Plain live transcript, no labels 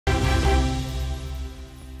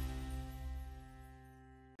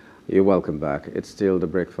You're welcome back. It's still the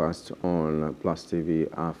breakfast on Plus TV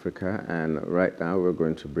Africa, and right now we're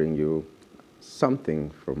going to bring you something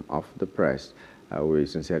from off the press. We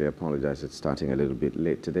sincerely apologize, it's starting a little bit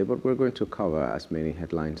late today, but we're going to cover as many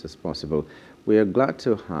headlines as possible. We are glad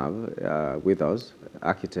to have with us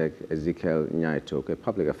architect Ezekiel Nya-Etok, a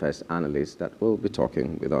public affairs analyst that will be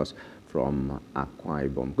talking with us from Akwa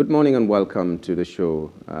Ibom. Good morning and welcome to the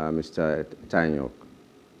show, Mr. Tanyok.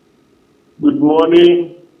 Good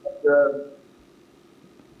morning.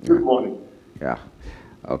 Good morning. Yeah,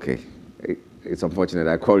 okay. It's unfortunate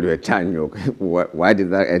I called you a Tanyok. Why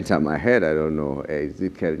did that enter my head? I don't know.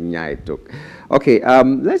 Ezekiel Nya-Etok. Okay,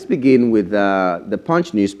 let's begin with the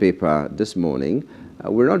Punch newspaper this morning.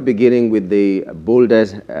 We're not beginning with the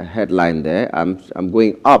boldest headline there. I'm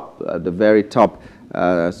going up the very top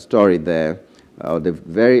story there,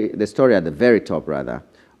 the story at the very top rather.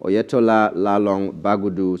 Oyetola, Lalong,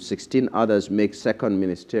 Bagudu, 16 others make second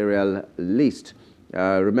ministerial list.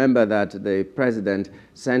 Remember that the president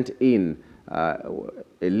sent in a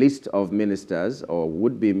list of ministers or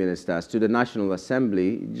would-be ministers to the National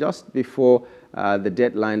Assembly just before the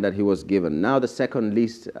deadline that he was given. Now the second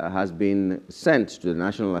list has been sent to the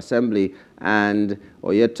National Assembly, and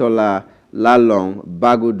Oyetola, Lalong,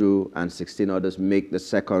 Bagudu, and 16 others make the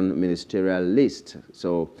second ministerial list.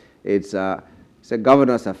 So it's a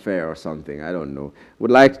governor's affair or something, I don't know.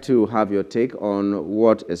 Would like to have your take on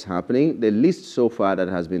what is happening. The list so far that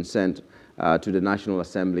has been sent to the National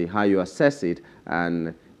Assembly, how you assess it,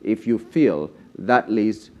 and if you feel that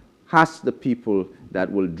list has the people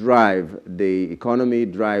that will drive the economy,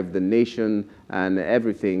 drive the nation, and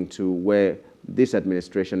everything to where this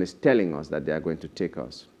administration is telling us that they are going to take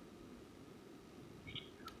us.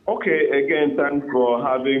 Okay, again, thanks for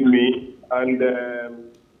having me. And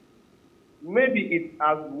maybe it's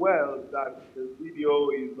as well that the video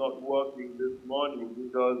is not working this morning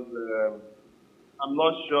because I'm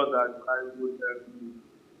not sure that I would,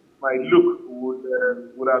 my look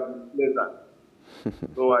would have been pleasant.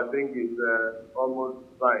 So I think it's almost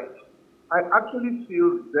fine. I actually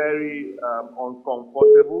feel very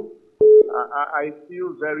uncomfortable. I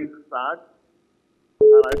feel very sad.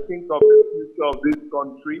 And I think of the future of this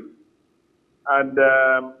country. And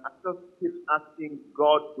I just keep asking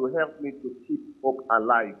God to help me to keep hope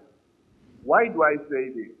alive. Why do I say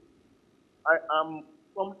this? I am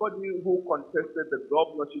somebody who contested the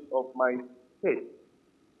governorship of my state.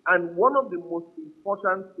 And one of the most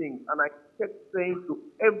important things, and I kept saying to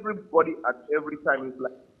everybody at every time, is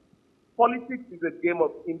like, politics is a game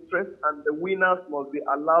of interest, and the winners must be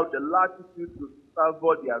allowed the latitude to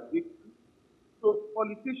savor their victory. So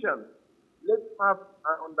politicians, let's have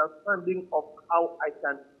an understanding of how I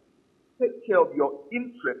can take care of your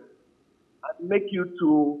interests and make you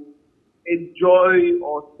to enjoy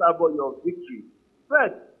or savor your victory.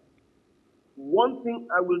 First, one thing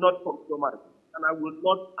I will not compromise and I will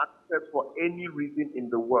not accept for any reason in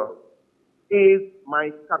the world is my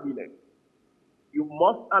cabinet. You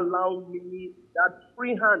must allow me that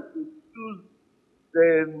free hand to choose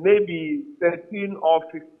the maybe 13 or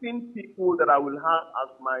 15 people that I will have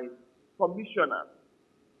as my commissioners.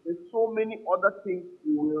 There's so many other things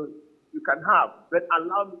you can have, but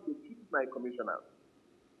allow me to choose my commissioners.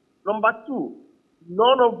 Number two,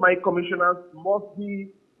 none of my commissioners must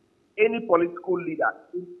be any political leader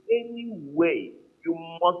in any way. You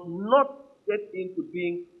must not get into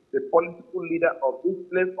being the political leader of this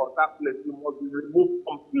place or that place. You must be removed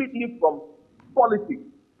completely from politics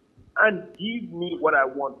and give me what I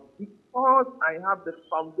want, because I have the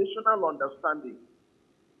foundational understanding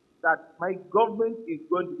that my government is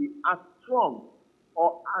going to be as strong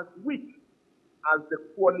or as weak as the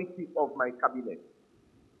quality of my cabinet.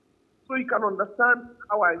 So you can understand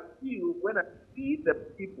how I feel when I see the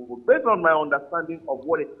people based on my understanding of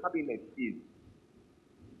what a cabinet is.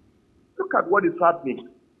 Look at what is happening.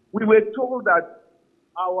 We were told that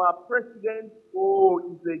our president,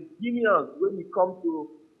 is a genius when it comes to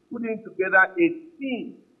putting together a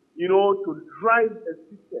team, to drive a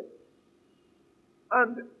system.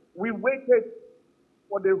 And we waited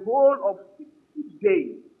for the whole of 60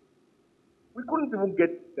 days. We couldn't even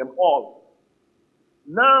get them all.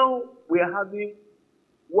 Now we are having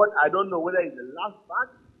what I don't know whether it's the last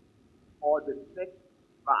batch or the next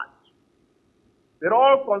batch. They're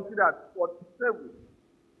all considered 47.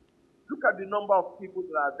 Look at the number of people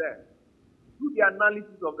that are there. Do the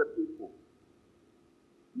analysis of the people.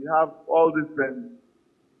 You have all these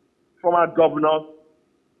former governors.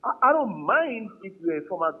 I don't mind if you're a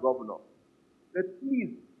former governor, but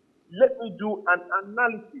please let me do an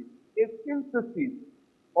analysis, a synthesis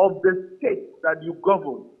of the state that you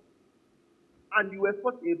govern. And you were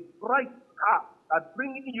such a bright star that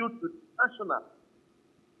bringing you to national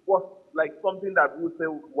was like something that we would say,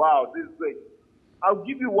 wow, this is great. I'll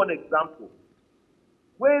give you one example.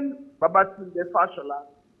 When Babatunde Fashola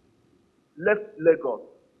left Lagos,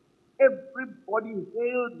 everybody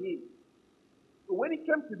hailed him. So when he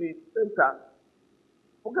came to the center,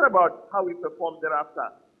 forget about how he performed thereafter.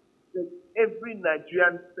 Then every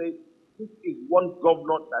Nigerian said, this is one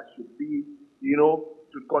governor that should be,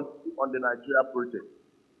 to continue on the Nigeria project.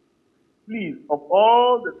 Please, of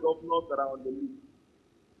all the governors that are on the list,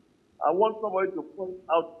 I want somebody to point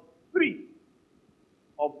out 3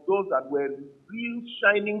 of those that were real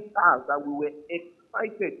shining stars that we were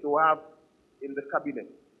excited to have in the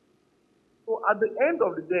cabinet. So at the end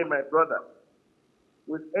of the day, my brother,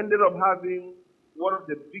 we ended up having one of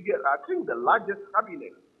the biggest, I think the largest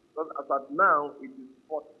cabinet, because as of now, it is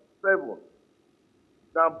 47.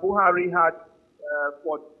 Now, Buhari had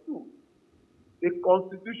 42. The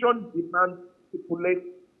constitution demands stipulate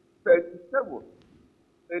 37,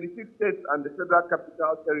 36 states and the Federal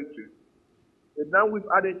Capital Territory. And now we've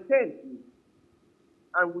added 10.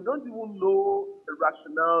 And we don't even know the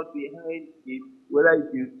rationale behind it, whether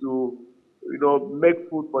it is to, make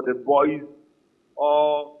food for the boys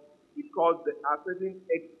or because there are certain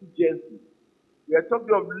exigencies. We are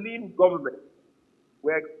talking of lean government.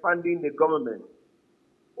 We're expanding the government.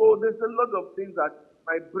 Oh, there's a lot of things that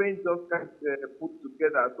my brain just can't put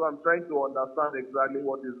together. So I'm trying to understand exactly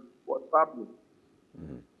what's happening.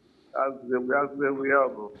 As where we are,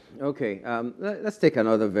 bro. Okay, let's take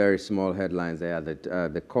another very small headline there at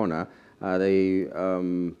the corner.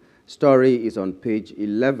 The story is on page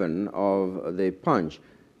 11 of the Punch.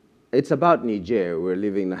 It's about Niger. We're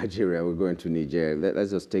leaving Nigeria. We're going to Niger.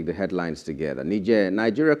 Let's just take the headlines together.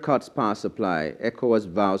 Nigeria cuts power supply. ECOWAS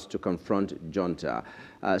vows to confront junta.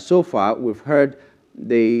 So far, we've heard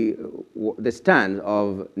the stand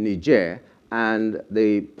of Niger and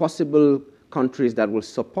the possible countries that will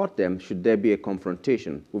support them should there be a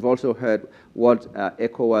confrontation. We've also heard what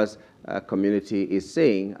ECOWAS community is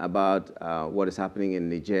saying about what is happening in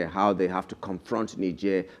Niger, how they have to confront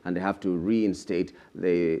Niger and they have to reinstate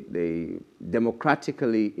the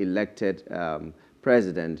democratically elected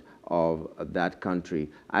president of that country.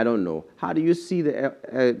 I don't know. How do you see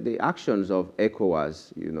the actions of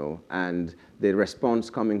ECOWAS, and the response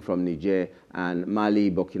coming from Niger and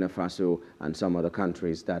Mali, Burkina Faso, and some other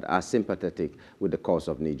countries that are sympathetic with the cause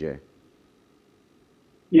of Niger?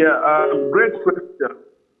 Yeah, great question.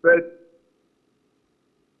 But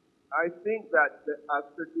I think that there are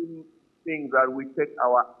certain things that we take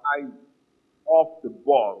our eyes off the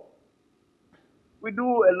ball. We do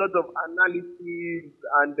a lot of analysis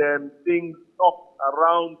and things talk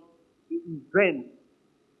around the events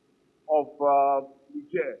of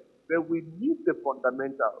Niger, but we miss the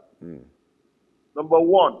fundamentals. Number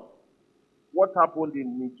one, what happened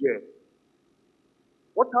in Niger?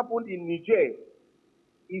 What happened in Niger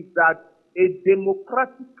is that a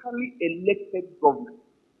democratically elected government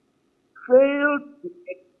failed the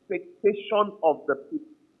expectation of the people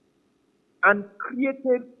and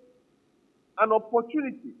created an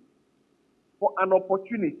opportunity for an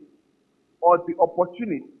opportunity or the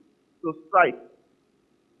opportunity to strike.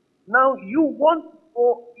 Now you want to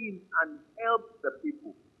go in and help the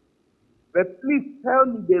people, but please tell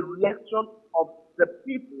me the reaction of the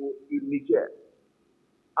people in Niger.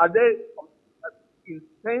 Are they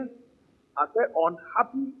incensed? Are they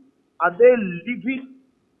unhappy? Are they livid?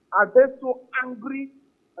 Are they so angry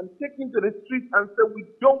and taking to the streets and say, we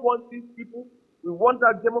don't want these people, we want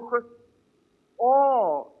our democracy?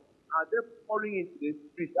 Or are they pouring into the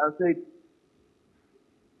streets and say,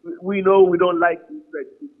 we know we don't like this, but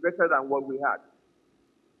it's better than what we had?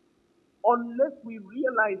 Unless we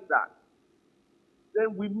realize that,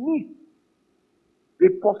 then we miss the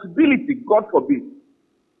possibility, God forbid,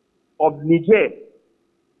 of Niger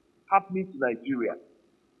happening to Nigeria.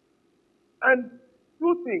 And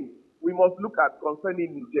 2 things we must look at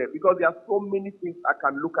concerning Niger, because there are so many things I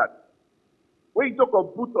can look at. When you talk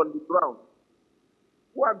of boots on the ground,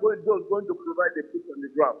 who are those going to provide the boots on the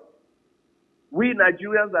ground? We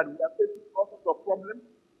Nigerians that we are facing all sorts of problems,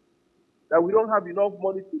 that we don't have enough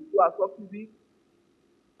money to do our subsidies.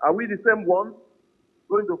 Are we the same ones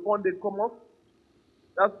going to fund the commerce?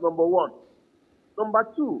 That's number one. Number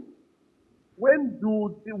two, where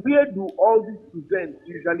do all these events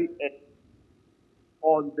usually end?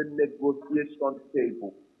 On the negotiation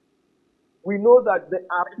table. We know that there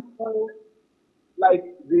are people like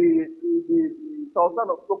the Sultan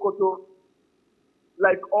of Sokoto,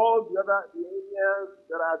 like all the other areas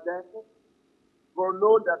that are there,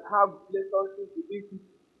 Borno that have relationships with these people.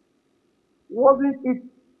 Wasn't it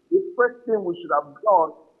the first thing we should have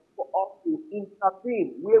done for us to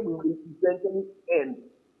intervene where we will eventually end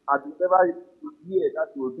at whatever year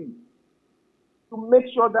that will be, to make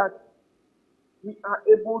sure that we are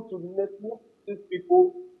able to network these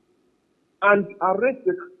people and arrest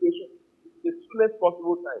the situation in the soonest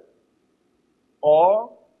possible time. Or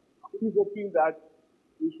are we hoping that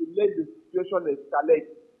we should let the situation escalate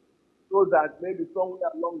so that maybe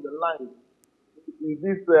somewhere along the line, if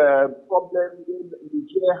this problem in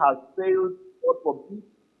Nigeria has failed, God forbid,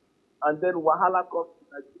 and then Wahala comes to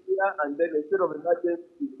Nigeria, and then a state of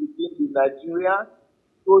emergency is declared in Nigeria,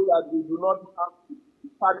 so that we do not have the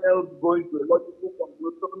panels going to a logical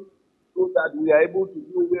conclusion, so that we are able to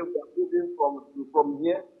know where we are moving from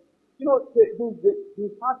here. You know, the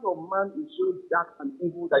heart of man is so dark and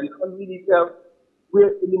evil that you can't really tell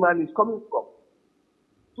where any man is coming from.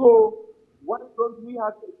 So, why don't we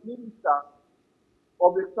have a minister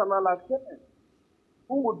of external affairs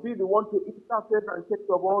who would be the one to intercept and take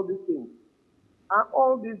care of all these things? And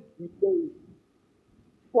all these delays,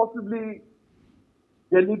 possibly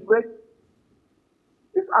deliberate,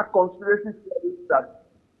 these are conspiracy theories that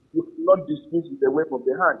you cannot dismiss with a wave of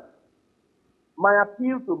the hand. My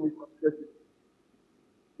appeal to Mr. President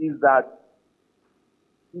is that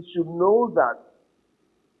he should know that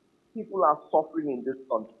people are suffering in this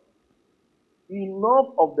country.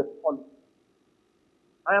 Enough of the politics.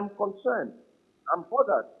 I am concerned. I'm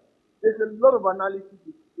bothered. There's a lot of analysis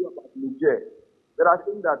to do about Niger. There are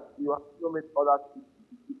things that you have so many other things.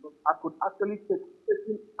 I could actually take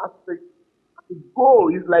certain aspects and go.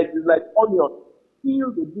 It's like onion.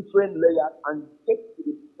 Peel the different layers and get to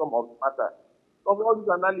the bottom of the matter. Of all this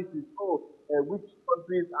analysis, which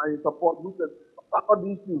countries are in support, which are all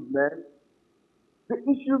the issues, man. The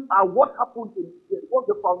issues are what happened to Nigeria, what's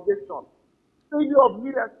the foundation? Failure of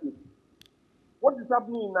leadership. What is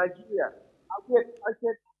happening in Nigeria? Are we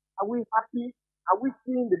excited? Are we happy? Are we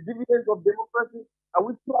seeing the dividends of democracy? Are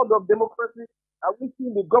we proud of democracy? Are we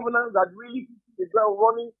seeing the governance that really keeps the ground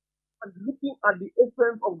running? And looking at the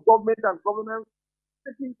essence of government and governance,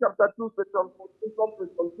 taking chapter 2, section 4,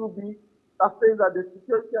 section 2b, that says that the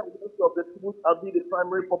security and welfare of the people shall be the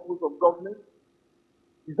primary purpose of government.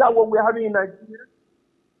 Is that what we're having in Nigeria?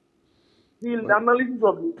 The analysis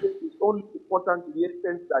of the case is only important to the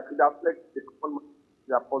extent that it affects the economy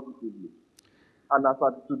positively. And as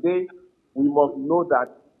of today, we must know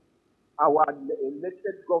that our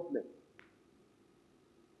elected government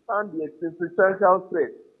stand the existential threat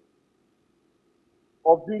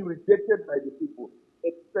of being rejected by the people,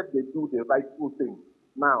 except they do the rightful thing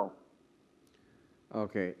now.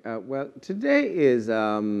 Okay. Well, today is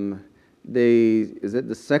the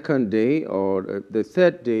second day or the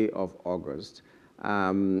third day of August?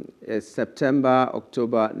 It's September,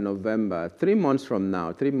 October, November. 3 months from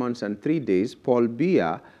now, 3 months and 3 days, Paul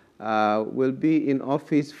Biya will be in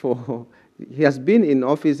office for, he has been in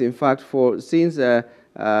office, in fact, since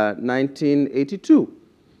 1982.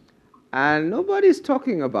 And nobody's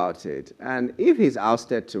talking about it. And if he's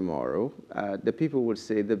ousted tomorrow, the people would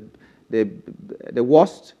say the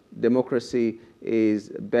worst democracy is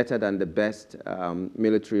better than the best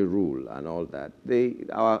military rule and all that.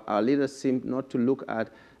 Our leaders seem not to look at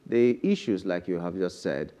the issues like you have just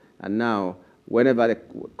said. And now, whenever the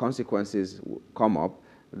consequences come up,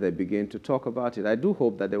 they begin to talk about it. I do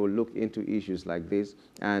hope that they will look into issues like this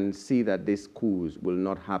and see that these coups will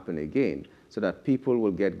not happen again, so that people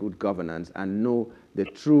will get good governance and know the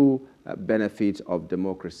true benefits of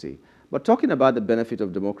democracy. But talking about the benefit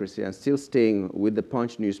of democracy and still staying with the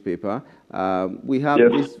Punch newspaper, we have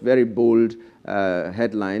these very bold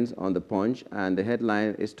headlines on the Punch, and the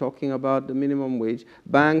headline is talking about the minimum wage.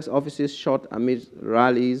 Banks, offices shut amid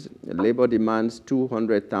rallies, labor demands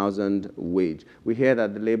 200,000 wage. We hear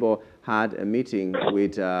that the labor had a meeting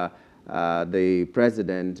with the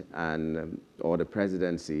president or the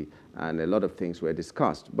presidency, and a lot of things were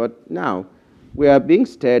discussed. But now, we are being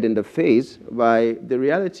stared in the face by the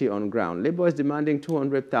reality on ground. Labor is demanding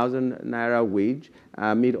 200,000 naira wage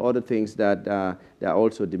amid other things that they are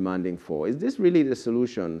also demanding for. Is this really the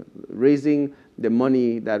solution, raising the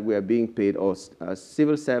money that we are being paid, or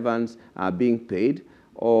civil servants are being paid,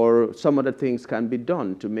 or some other things can be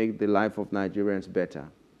done to make the life of Nigerians better?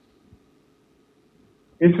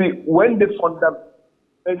 You see, when the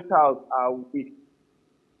fundamentals are weak,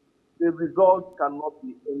 the results cannot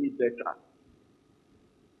be any better.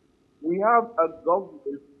 We have a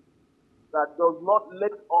government that does not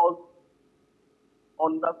let us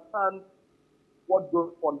understand what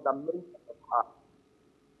those fundamentals are.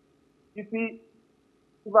 You see,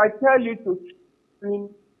 if I tell you to between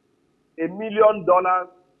 $1 million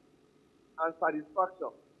and satisfaction,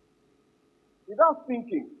 without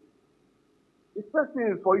thinking, The first thing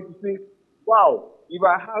is for you to think, wow, if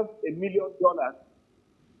I have $1 million,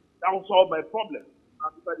 that will solve my problem.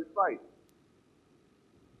 I'll be satisfied.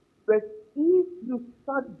 But if you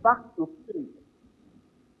start back to think,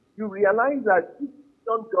 you realize that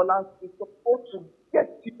 $1 million is supposed to get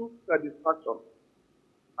you satisfaction,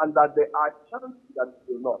 and that there are chances that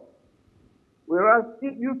it will not. Whereas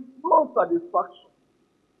if you throw satisfaction,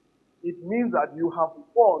 it means that you have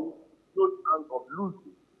won no chance of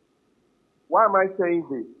losing. Why am I saying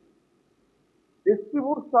this? The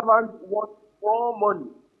civil servant wants more money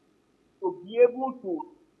to be able to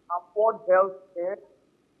afford health care,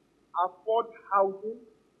 afford housing,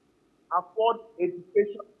 afford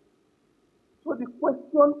education. So the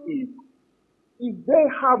question is, if they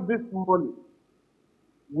have this money,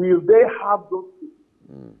 will they have those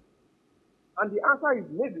things? And the answer is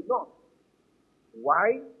maybe not.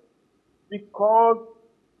 Why? Because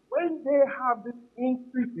when they have this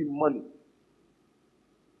increase in money,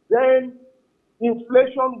 then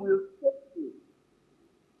inflation will set in.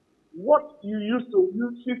 What you used to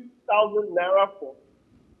use 50,000 naira for,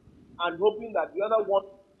 and hoping that the other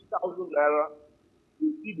 1,000 naira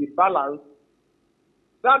will see the balance,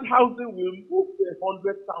 that housing will move to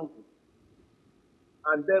 100,000.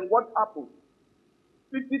 And then what happens?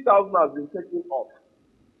 50,000 has been taken off.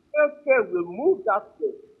 Healthcare will move that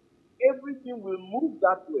way. Everything will move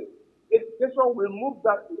that way. Education will move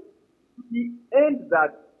that way. To the end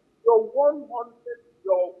that your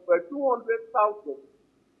 200,000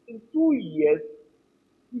 in 2 years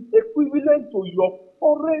is equivalent to your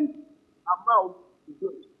current amount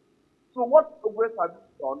today. So what progress have you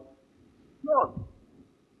done? None.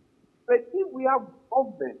 But if we have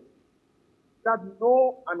government that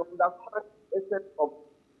know and understand the essence of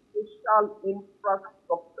social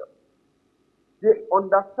infrastructure, they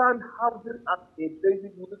understand housing as a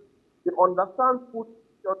basic need, they understand food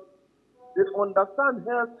security, they understand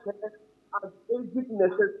health care as basic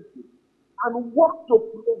necessities, and work to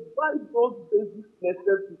provide those basic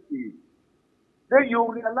necessities, then you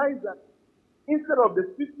realize that instead of the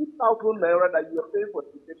 50,000 naira that you are paying for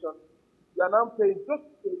education, you are now paying just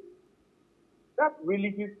that really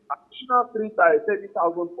is additional 30,000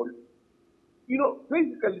 for you. You know,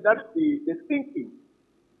 basically that's the thinking.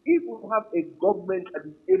 If we have a government that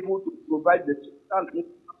is able to provide the social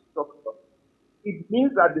infrastructure, it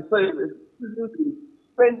means that the citizens will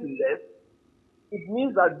spend less. It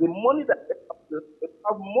means that the money that they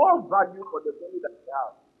have more value for the money that they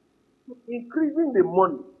have. So increasing the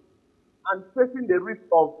money and facing the risk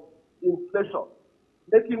of inflation,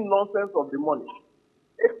 making nonsense of the money,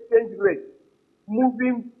 exchange rate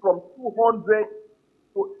moving from 200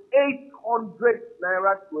 to 800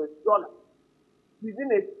 naira to $1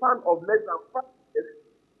 within a span of less than 5 years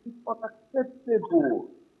is unacceptable.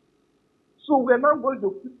 So we're now going to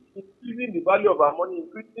keep increasing the value of our money,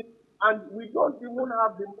 increasing, and we don't even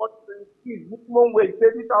have the money to increase minimum wage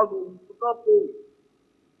 30,000 we could not pay.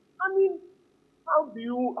 I mean, how do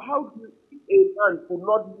you if a man could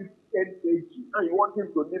not lift 10 kg and you want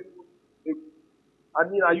him to lift 2 kg? I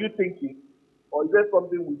mean, are you thinking, or is there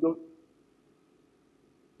something we don't?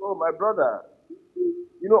 So, my brother,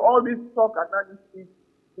 you know, all this talk analysis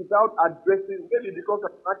without addressing, maybe because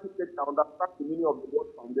of architect I understand the meaning of the word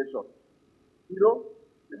foundation. You know,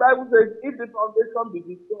 the Bible says, if the foundation be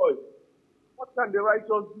destroyed, what can the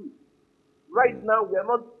righteous do? Right now, we are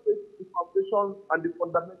not taking the foundations and the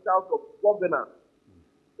fundamentals of governance.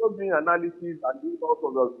 Just doing analysis and doing all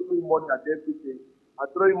sorts of throwing money at everything and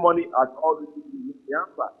throwing money at all the things in the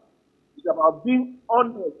answer. It's about being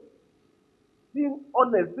honest. Being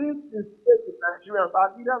honest, being sincere with Nigerians.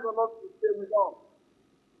 Our leaders are not sincere with us.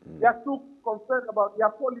 They are too concerned about their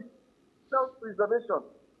politics, self-preservation.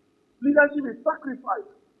 Leadership is sacrifice.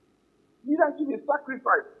 Leadership is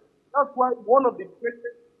sacrifice. That's why one of the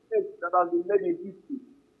greatest mistakes that has been made in history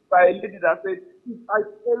by a lady that said, if I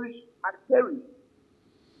perish, I perish.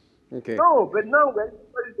 Okay. No, but now we're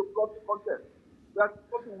ready to plot content. We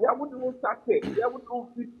haven't even started. We haven't even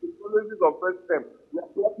fixed the policies of first term. We are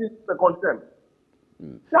plotting second term.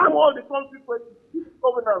 Damn all the consequences. This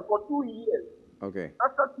governance for 2 years. Okay.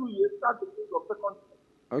 After 2 years, start the phase of second term.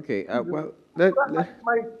 Okay. Well,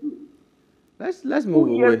 let's 2 move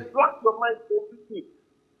away. years, block your mind everything.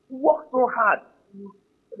 You work so hard. You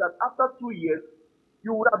say that after 2 years,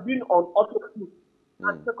 you would have been on autopilot.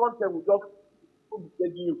 And second term will just be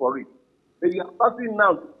begging you for it. But you are starting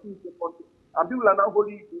now to see second term. And people are now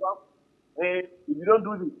holding you up. And if you don't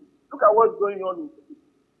do this, look at what's going on in the,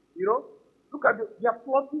 you know? Look at they are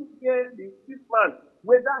plotting here this man,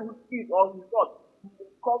 whether he is or he's not, he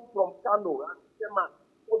will come from Kano and Tema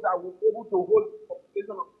so that we're able to hold the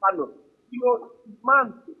population of Kano. You know, this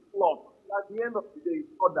man is plot. At the end of the day, it's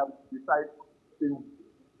God that will decide things.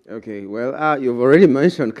 Okay, well, you've already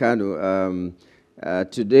mentioned Kanu.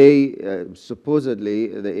 Today, supposedly,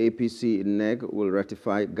 the APC NEG will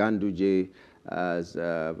ratify Ganduje as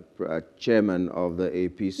chairman of the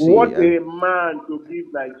APC. What a man to give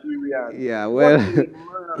Nigerians. Yeah, What well, a man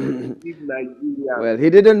to give Nigerians.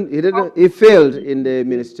 well, he failed in the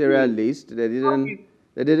ministerial list. They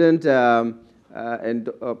didn't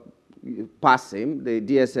pass him. The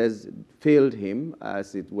DSS failed him,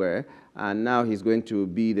 as it were, and now he's going to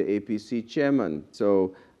be the APC chairman.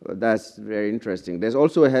 So that's very interesting. There's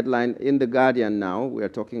also a headline in The Guardian now. We are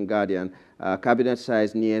talking Guardian. Cabinet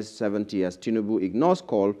size nears 70 as Tinubu ignores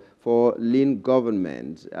call for lean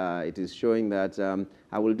government. It is showing that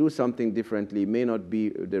I will do something differently may not be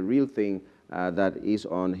the real thing that is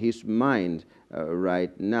on his mind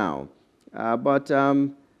right now. But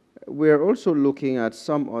we're also looking at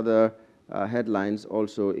some other headlines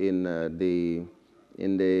also in the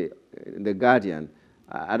Guardian.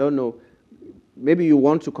 I don't know. Maybe you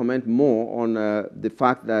want to comment more on the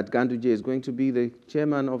fact that Ganduje is going to be the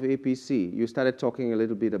chairman of APC. You started talking a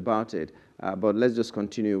little bit about it, but let's just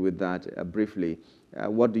continue with that briefly.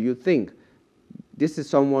 What do you think? This is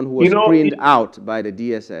someone who was screened out by the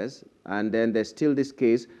DSS, and then there's still this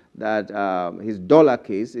case that his dollar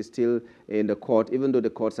case is still in the court, even though the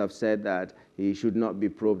courts have said that he should not be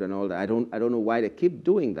probed and all that. I don't know why they keep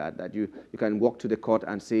doing that, that you can walk to the court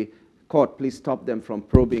and say, court, please stop them from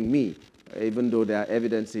probing me, even though there are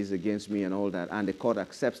evidences against me and all that, and the court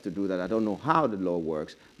accepts to do that. I don't know how the law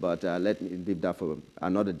works, but let me leave that for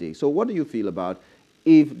another day. So what do you feel about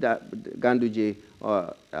if that Ganduje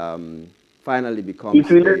finally becomes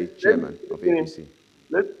the chairman of APC?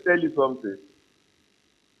 Let's tell you something.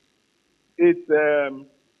 It's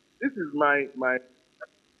this is my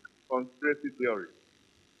conspiracy theory.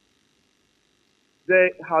 There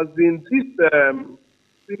has been this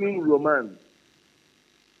seeming romance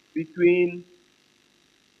between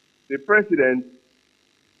the president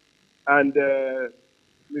and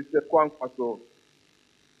Mr. Kwankwaso.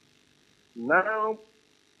 Now,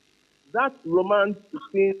 that romance is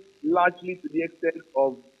seen largely to the extent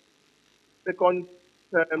of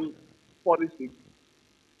second-term politics,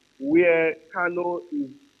 where Kano is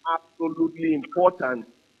absolutely important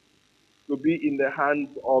to be in the hands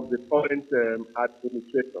of the current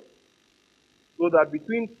administrator. So that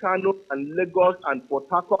between Kano and Lagos and Port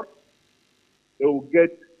Harcourt, they will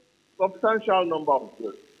get substantial number of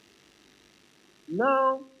votes.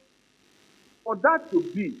 Now, for that to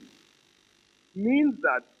be, means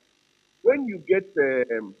that when you get a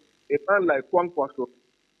man like Kwankwaso,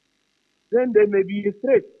 then there may be a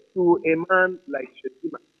threat to a man like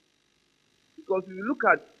Shetima. Because if you look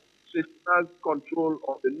at Shetima's control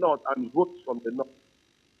of the North and votes from the North,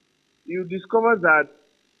 you discover that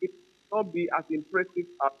it will not be as impressive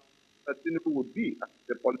as Tinubu would be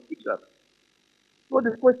as a politician. So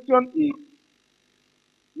the question is,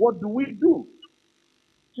 what do we do?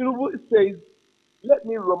 Tinubu says, let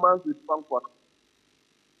me romance with Kwankwaso.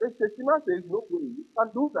 Shetima says, no way, you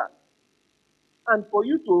can't do that. And for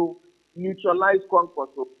you to neutralize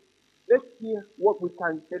Kwankwaso, let's see what we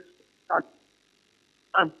can get done.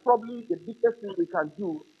 And probably the biggest thing we can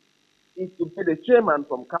do is to get a chairman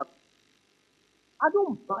from camp. I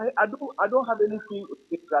don't have anything to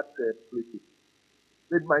take that place.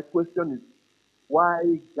 But my question is,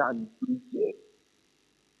 why Ganduje?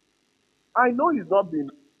 I know he's not been,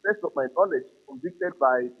 best of my knowledge, convicted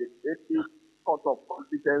by the Ethics Court of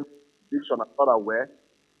Competence Jurisdiction. I'm not aware.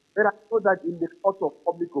 But I know that in the court of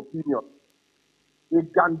public opinion, the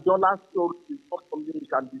Gandola story is not something you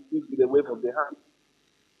can dismiss with a wave of the hand.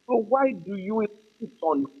 So why do you insist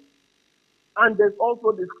on it? And there's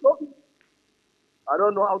also the story. I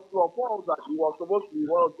don't know how true or false that he was supposed to be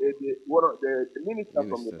one of the ministers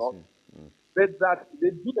from the North, but that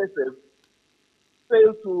the DSS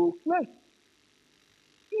failed to clear.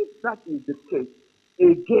 If that is the case,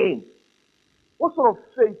 again, what sort of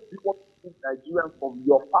faith do you want to give Nigerians from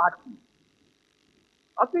your party?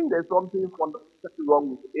 I think there's something fundamentally wrong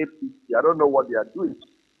with APC. I don't know what they are doing.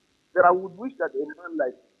 But I would wish that a man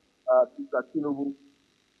like Mr. Tinubu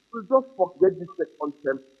will just forget this second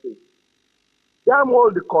term state. Damn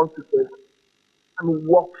all the consequences and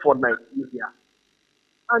work for Nigeria.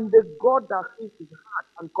 And the God that sees his heart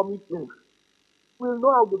and commitment will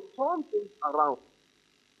know how to turn things around.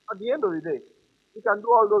 At the end of the day, you can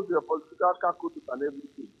do all those political calculations and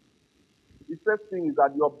everything. The first thing is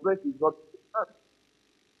that your breath is not in the hand.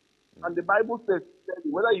 And the Bible says,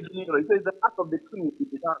 whether you believe it, it says the act of the king is in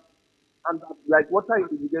the hand. And like water in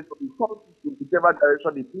the gate, he turns in whichever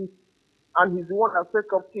direction it is. And he's the one that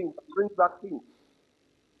sets up kings and brings back kings.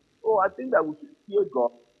 So I think that we should fear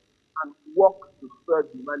God and work to serve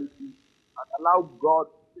humanity and allow God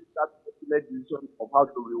to take that ultimate decision of how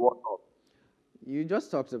to reward us. You just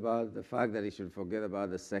talked about the fact that he should forget about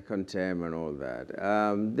the second term and all that.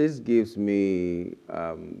 This gives me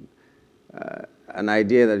an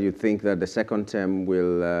idea that you think that the second term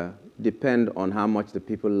will depend on how much the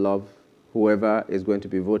people love whoever is going to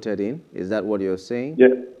be voted in. Is that what you're saying?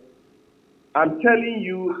 Yes. I'm telling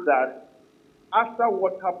you that after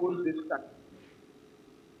what happened this time,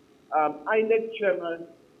 INEC chairman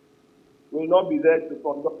will not be there to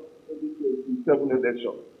conduct the 2027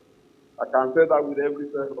 election. I can say that with every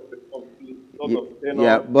sense of responsibility.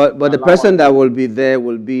 Yeah, but the person that will be there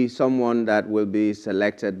will be someone that will be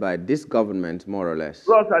selected by this government, more or less.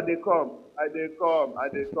 Bros, they come.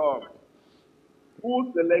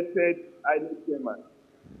 Who selected INEC chairman?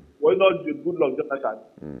 Why not the good luck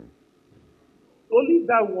Jonathan? Only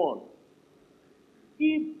that one.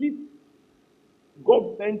 If this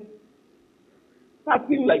government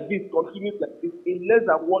starting like this, continues like this, in less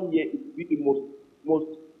than 1 year, it will be the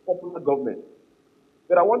most popular government.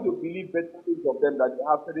 But I want to believe better things of them, that they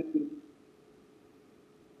have certain things,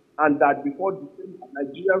 and that before December,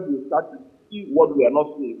 Nigerians will start to see what we are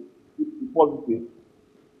not seeing, which is positive.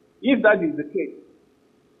 If that is the case,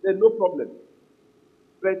 then no problem.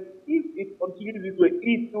 But if it continues this way,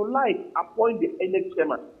 if you like, appoint the NX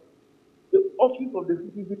chairman, the office of the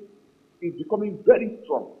citizen is becoming very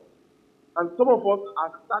strong. And some of us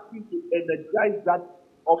are starting to energize that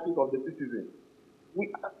office of the citizen.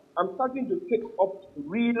 I'm starting to take up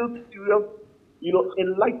real, serious,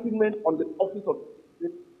 enlightenment on the office of the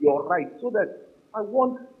citizen, your right, so that I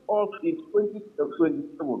want us in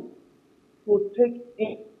 2027 to take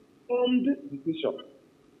informed decision.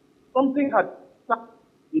 Something had started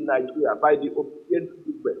in Nigeria by the obedient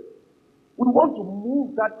movement. We want to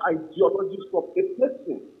move that ideology from a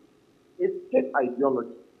person, a state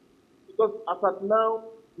ideology. Because as at now,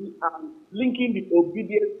 we are linking the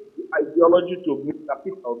obedience ideology to Mr.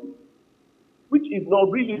 Peter, which is not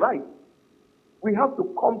really right. We have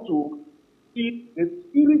to come to see the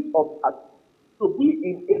spirit of us to be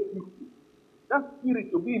in APC, that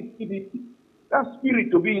spirit to be in PDP, that spirit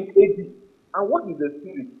to be in AD. And what is the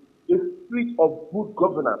spirit? The spirit of good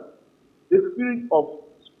governance, the spirit of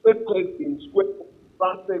square pegs in square,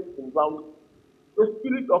 round pegs in round, the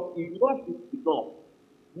spirit of enough is enough.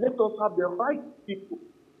 Let us have the right people.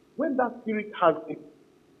 When that spirit has been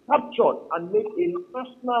captured and made a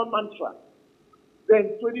national mantra,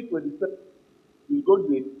 then 2027 is going to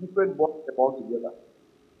be a different ball altogether.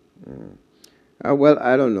 Well,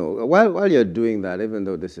 I don't know. While you're doing that, even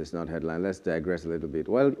though this is not headline, let's digress a little bit.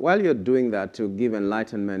 While you're doing that to give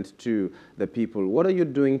enlightenment to the people, what are you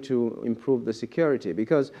doing to improve the security?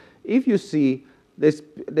 Because if you see this,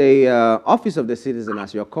 the Office of the Citizen,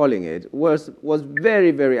 as you're calling it, was very,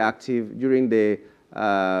 very active during the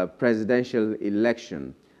presidential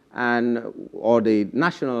election or the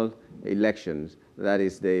national elections, that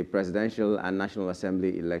is the presidential and National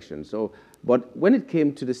Assembly elections. So, but when it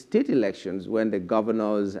came to the state elections, when the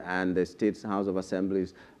governors and the state's House of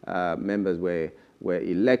Assemblies members were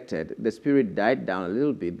elected, the spirit died down a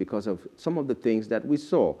little bit because of some of the things that we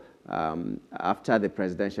saw after the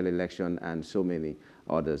presidential election and so many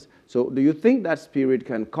others. So do you think that spirit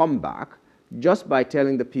can come back just by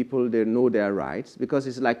telling the people they know their rights? Because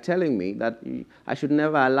it's like telling me that I should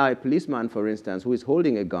never allow a policeman, for instance, who is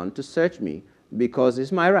holding a gun to search me, because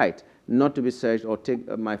it's my right not to be searched or take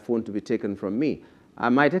my phone to be taken from me. I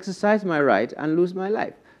might exercise my right and lose my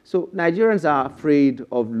life. So Nigerians are afraid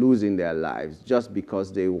of losing their lives just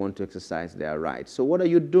because they want to exercise their rights. So what are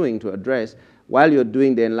you doing to address, while you're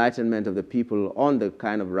doing the enlightenment of the people on the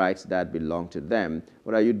kind of rights that belong to them,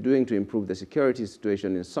 what are you doing to improve the security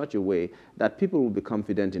situation in such a way that people will be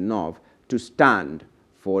confident enough to stand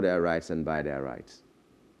for their rights and by their rights?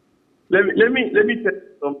 Let me tell you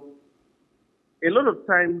something. A lot of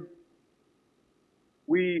times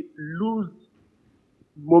we lose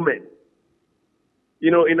moments. You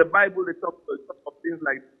know, in the Bible, they talk of things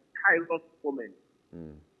like kairos moments.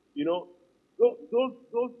 You know, those,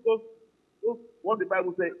 what the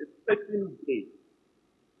Bible says, is certain days.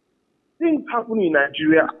 Things happen in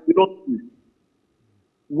Nigeria, we don't see.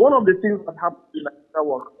 One of the things that happened in Nigeria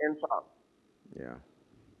was N200. Yeah.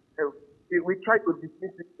 We try to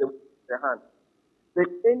dismiss it with the hand. But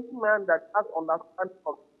any man that has understanding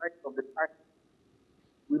of the rights of the time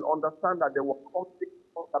will understand that there was something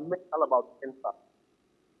fundamental about N200.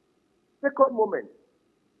 Second moment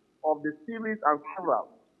of the series and several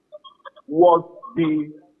was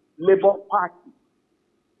the Labour Party.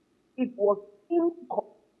 It was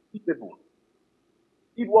inconceivable.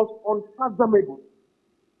 It was unfathomable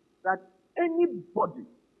that anybody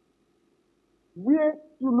where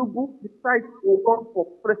Tinubu decides to run for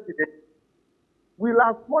president will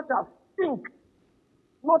as much as think,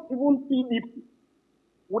 not even PDP,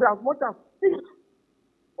 would as much as think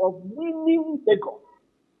of winning Lagos.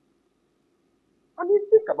 I mean,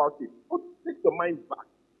 think about it. Take your mind back.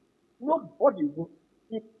 Nobody would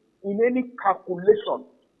think in any calculation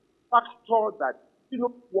factor that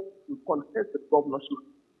want to contest the governorship.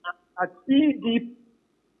 And PDP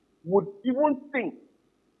would even think,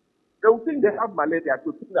 they would think they have malaria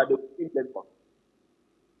to think that they will win Lagos.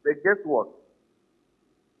 But guess what?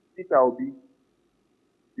 It will be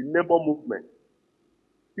the labor movement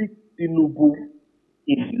beat Tinubu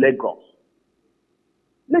in Lagos.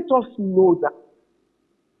 Let us know that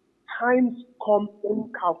times come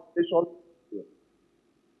when calculation.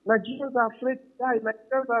 Nigerians are afraid to die.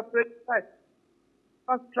 Nigerians are afraid to die.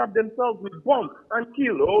 First trap themselves with bombs and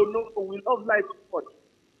kill. Oh no, we love life too much.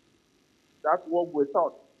 That's what we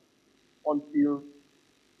thought until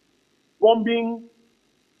bombing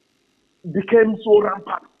became so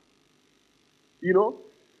rampant. You know,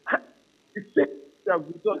 it's that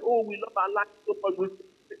we thought, oh, we love our life so much.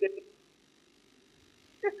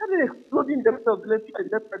 They started exploding themselves left, right,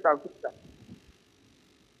 and center.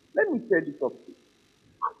 Let me tell you something.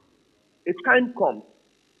 A time comes,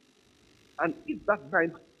 and if that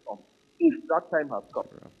time has come,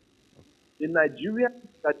 the Nigerians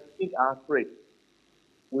that think are afraid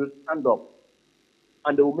will stand up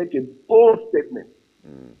and they will make a bold statement.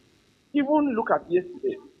 Even look at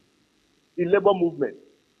yesterday, the labor movement.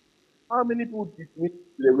 How many people dismissed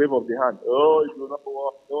the wave of the hand? Oh, it will not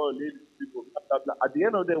work. Oh, leave people. Blah, blah, blah. At the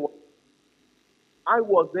end of the day, I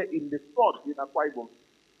was there in the front in Akwa Ibom.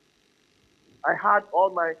 I had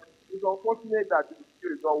all my. It's unfortunate that the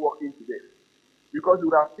computer is not working today because you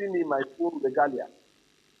would have seen me in my full regalia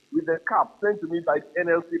with the cap sent to me by the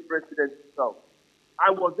NLC president himself.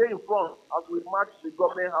 I was there in front as we marched the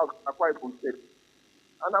government house in Akwa Ibom State.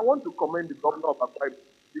 And I want to commend the governor of Akwa Ibom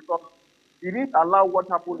because he didn't allow what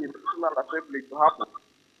happened in the National Assembly to happen.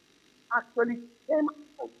 Actually came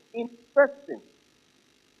out in person.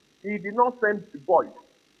 He did not send the boys.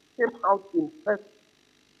 He came out in person.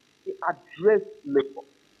 He addressed labor.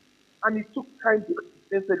 And he took time to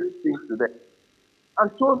explain certain things to them. And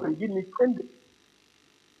told them, give me 10 days.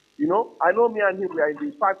 You know, I know me and him, we are in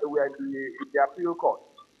the appeal court.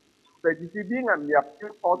 But you see, being in the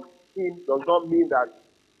appeal court team does not mean that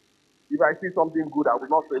if I see something good, I will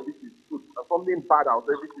not say this is good. Or something bad, I will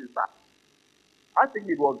say this is bad. I think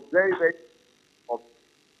it was very, very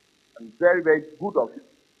and very, very good of him.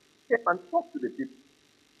 He came and talked to the people,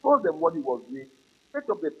 told them what he was doing, set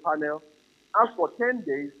up the panel, asked for 10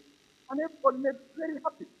 days, and everybody made very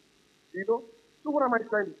happy. You know? So what am I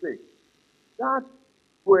trying to say? That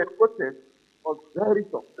protest was very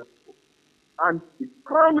successful. And the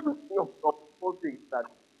crowning of the whole thing is that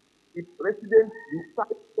the president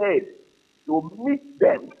decided to meet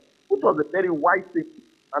them, which was a very wise thing.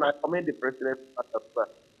 And I commend the president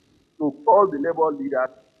to call the labor leaders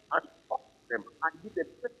and talk to them and give them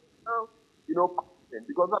personal, confidence,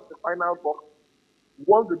 because that's the final box.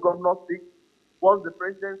 Once the governor speaks, once the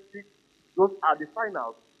president speaks, those are the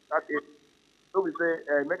finals. That is, so we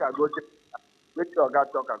say, make a go check, make sure God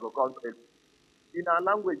talk and go content. In our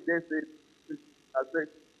language, they say,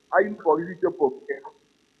 are you for religion?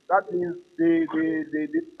 That means the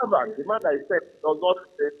servant, the man that is said, does not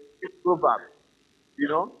say proverb. You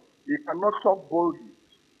know, he cannot talk boldly.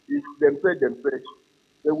 It's them say.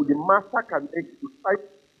 Then with the master can exercise,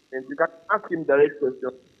 and you can ask him direct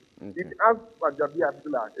questions. Okay. If you ask Agaji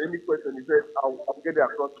any question, he says, I'll get it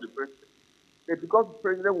across to the president. And because the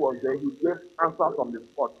president was there, he gave answers on the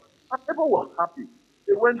spot. And everyone was happy.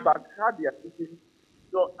 They went back, had their meeting.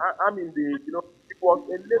 So it was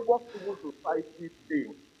a labor civil society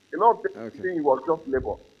thing. A lot of people saying it was just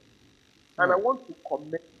labor. And I want to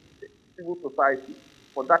commend the civil society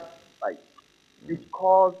for that fight.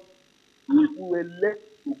 Because if we were left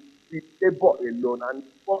to be labor alone and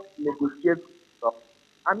not negotiate stuff,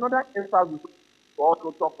 another answer we should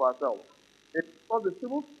also talk for ourselves. It's because the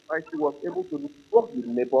civil society was able to work with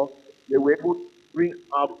labor, they were able to bring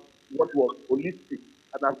up what was holistic,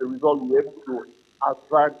 and as a result, we were able to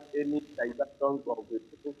avert any transactions of the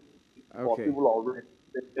civil or civil or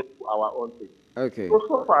to our own thing. Okay.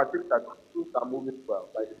 So far, I think that things are moving well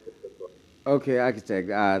by the sector. Okay, architect,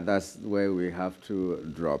 that's where we have to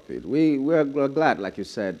drop it. We're glad, like you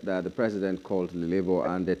said, that the president called the labor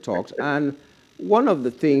and they talked. And one of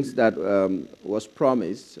the things that was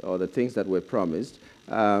promised, or the things that were promised,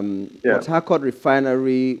 Port Harcourt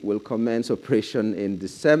Refinery will commence operation in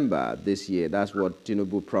December this year. That's what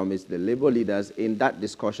Tinubu promised the labor leaders in that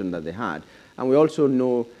discussion that they had. And we also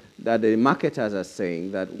know that the marketers are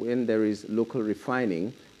saying that when there is local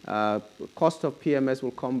refining, cost of PMS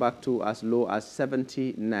will come back to as low as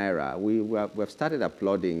 70 naira. We've started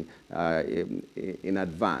applauding in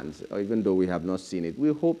advance, even though we have not seen it.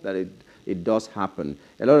 We hope that it does happen.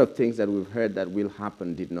 A lot of things that we've heard that will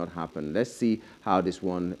happen did not happen. Let's see how this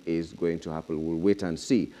one is going to happen. We'll wait and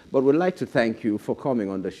see. But we'd like to thank you for coming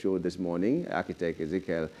on the show this morning, Architect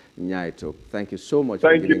Ezekiel Nya-Etok. Thank you so much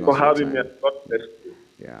for giving us your time. Thank you for having me. God bless you.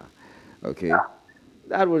 Yeah. Okay.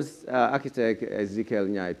 That was Architect Ezekiel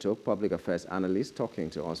Nya-Etok, Public Affairs Analyst,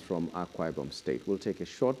 talking to us from Akwa Ibom State. We'll take a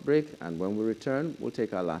short break, and when we return, we'll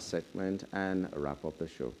take our last segment and wrap up the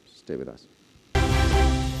show. Stay with us.